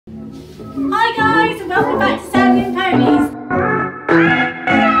Hi guys, and welcome back to Sandy and Ponies.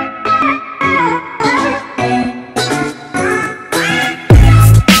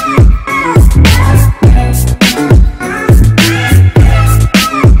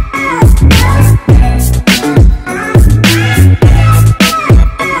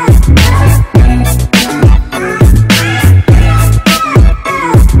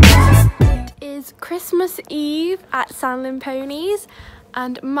 Christmas Eve at Sandy and Ponies,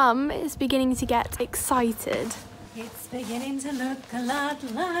 and Mum is beginning to get excited. It's beginning to look a lot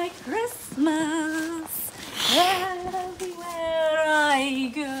like Christmas everywhere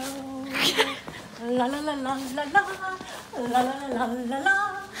I go. La la la la la la la la la la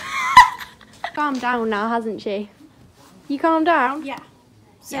la. Calmed down now, hasn't she? You calmed down? Yeah.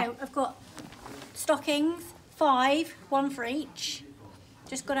 So Yeah. I've got stockings, 5, 1 for each.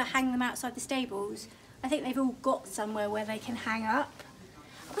 Just got to hang them outside the stables. I think they've all got somewhere where they can hang up.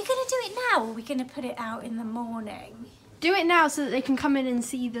 Are we going to do it now, or are we going to put it out in the morning? Do it now so that they can come in and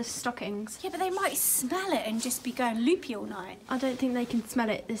see the stockings. Yeah, but they might smell it and just be going loopy all night. I don't think they can smell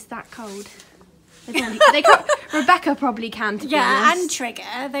it. It's that cold. Rebecca probably can, to be honest. And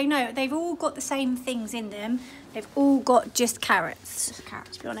Trigger, they know. They've all got the same things in them. They've all got just carrots. Just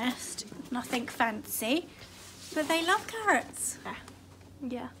carrots. To be honest. Nothing fancy. But they love carrots. Yeah.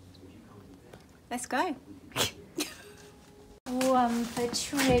 Yeah. Let's go. 1 for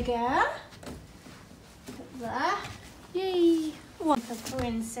Trigger. Put there. Yay. 1 for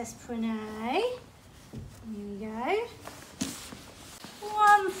Princess Prenay. Here we go.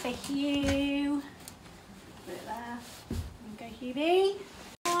 1 for Hugh. Put it there. There you go,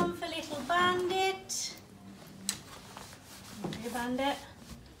 Hubie. 1 for Little Bandit. Little Bandit.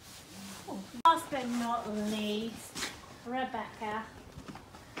 Oh, last but not least, Rebecca.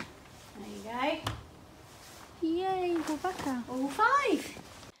 There you go. Yay, Rebecca. All 5.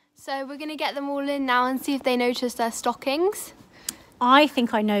 So we're going to get them all in now and see if they notice their stockings. I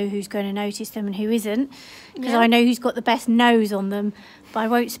think I know who's going to notice them and who isn't, because Yeah. I know who's got the best nose on them, but I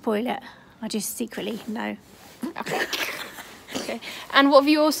won't spoil it. I just secretly know. Okay. And what have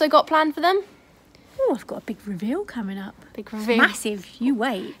you also got planned for them? Oh, I've got a big reveal coming up. Big reveal. Massive. You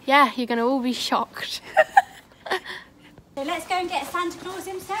wait. Yeah, you're going to all be shocked. So let's go and get Santa Claus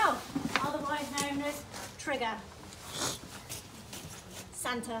himself, otherwise known as Trigger.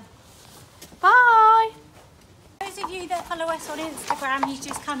 Santa. Bye. Those of you that follow us on Instagram, he's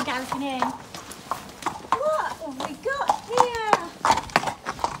just come galloping in. What have we got here?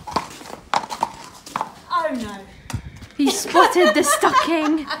 Oh no. He spotted the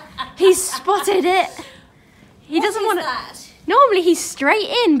stocking. He spotted it. He doesn't want to. That? Normally he's straight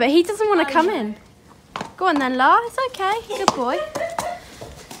in, but he doesn't want to come no. in. Go on then, La. It's okay. Good boy.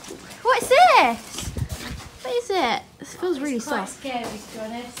 What's this? What is it? This feels really It's quite soft. scary, to be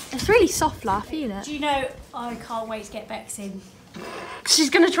honest. It's really soft, La. Feel it. Do you know, I can't wait to get Bex in.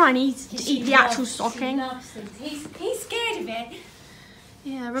 She's gonna try and eat She the actual loves- stocking. She loves them. He's scared of it.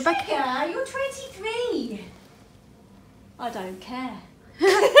 Yeah, Rebecca. Trigger, you're 23. I don't care.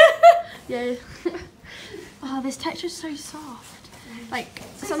 Yeah. Oh, this texture's so soft. Like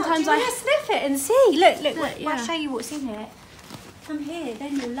Do sometimes you I. want to sniff it and see? Look, Look, I'll yeah. show you what's in it. Come here,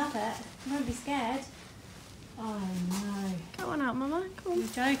 then you'll love it. You won't be scared. Oh no. Get one out, Mama. Come on. You're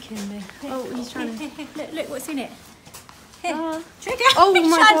joking me. Oh, he's trying to. Look what's in it. Here, Trigger. Oh He's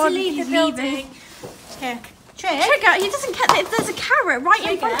my trying God, to leave he's the building. leaving. Here, Trigger. Trigger, he doesn't get that. There's a carrot right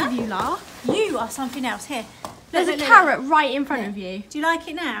in front Trigger. of you, La. You are something else. Here. There's Look, a look, carrot right in front of you. Do you like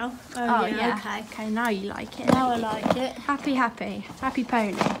it now? Oh yeah. Okay. Okay, now you like it. Now I like it. Happy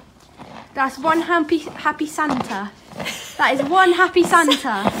pony. That's one happy Santa. That is one happy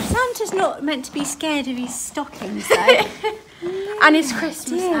Santa. Santa's not meant to be scared of his stockings, though. And it's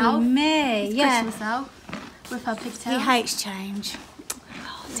Christmas Dear elf. me, It's yeah. Christmas elf with her pigtail. He hates change.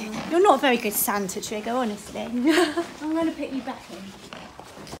 Oh, dear. You're not a very good Santa, Trigger, honestly. I'm going to put you back in.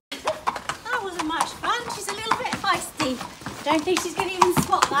 That wasn't much fun. She's a little bit feisty. Don't think she's going to even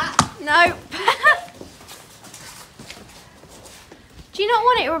spot that. No. Do you not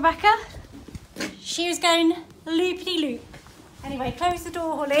want it, Rebecca? She was going loopity-loop. Anyway, close the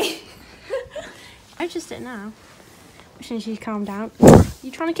door, Holly. I'm just it now. Wishing she's calmed down.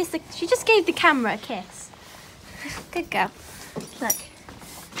 You trying to kiss the... She just gave the camera a kiss. Good girl. Look.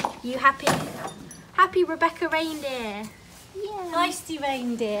 You happy? Happy Rebecca reindeer. Yeah. Feisty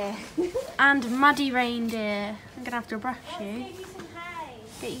reindeer. And muddy reindeer. I'm going to have to brush you. Give you some hay.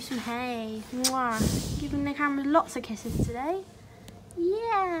 Get you some hay. Mwah. Giving the camera lots of kisses today.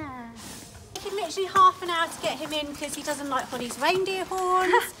 Yeah. Taking literally half an hour to get him in because he doesn't like Holly's reindeer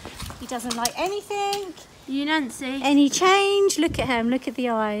horns. He doesn't like anything. You Nancy. Any change? Look at him. Look at the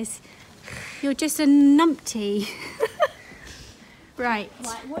eyes. You're just a numpty. Right.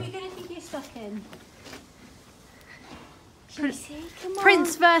 Right, what are you going to think you're stuck in? Can you see? Come on.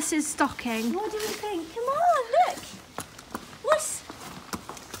 Prince versus stocking. What do we think? Come on, look. What's...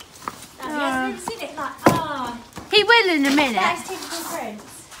 No, he hasn't even seen it. Like, He will in a minute. That is typical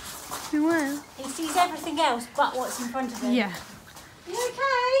Prince. He will. He sees everything else but what's in front of him. Yeah. You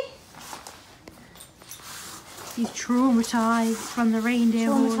okay? He's traumatised from the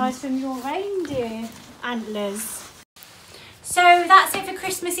reindeer horns. Traumatised from your reindeer antlers. So that's it for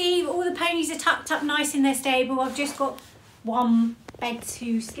Christmas Eve. All the ponies are tucked up nice in their stable. I've just got one bed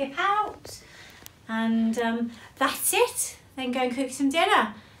to skip out. And that's it. Then go and cook some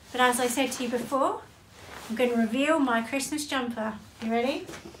dinner. But as I said to you before, I'm going to reveal my Christmas jumper. You ready?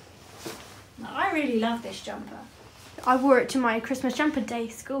 I really love this jumper. I wore it to my Christmas jumper day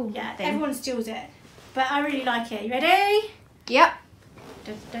school. Yeah, thing. everyone steals it. But I really like it. You ready? Yep.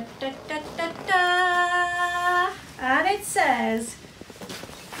 Da, da, da, da, da, da. And it says,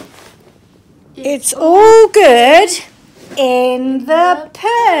 it's all good in the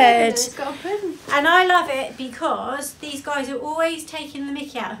pud. It's got a pudding. And I love it because these guys are always taking the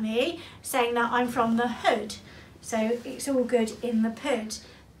mickey out of me, saying that I'm from the hood. So it's all good in the pud.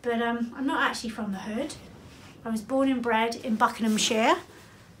 But I'm not actually from the hood. I was born and bred in Buckinghamshire.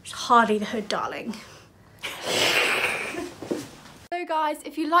 It's hardly the hood, darling. So guys,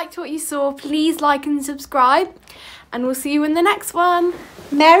 if you liked what you saw, please like and subscribe. And we'll see you in the next one.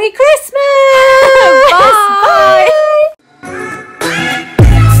 Merry Christmas! Bye!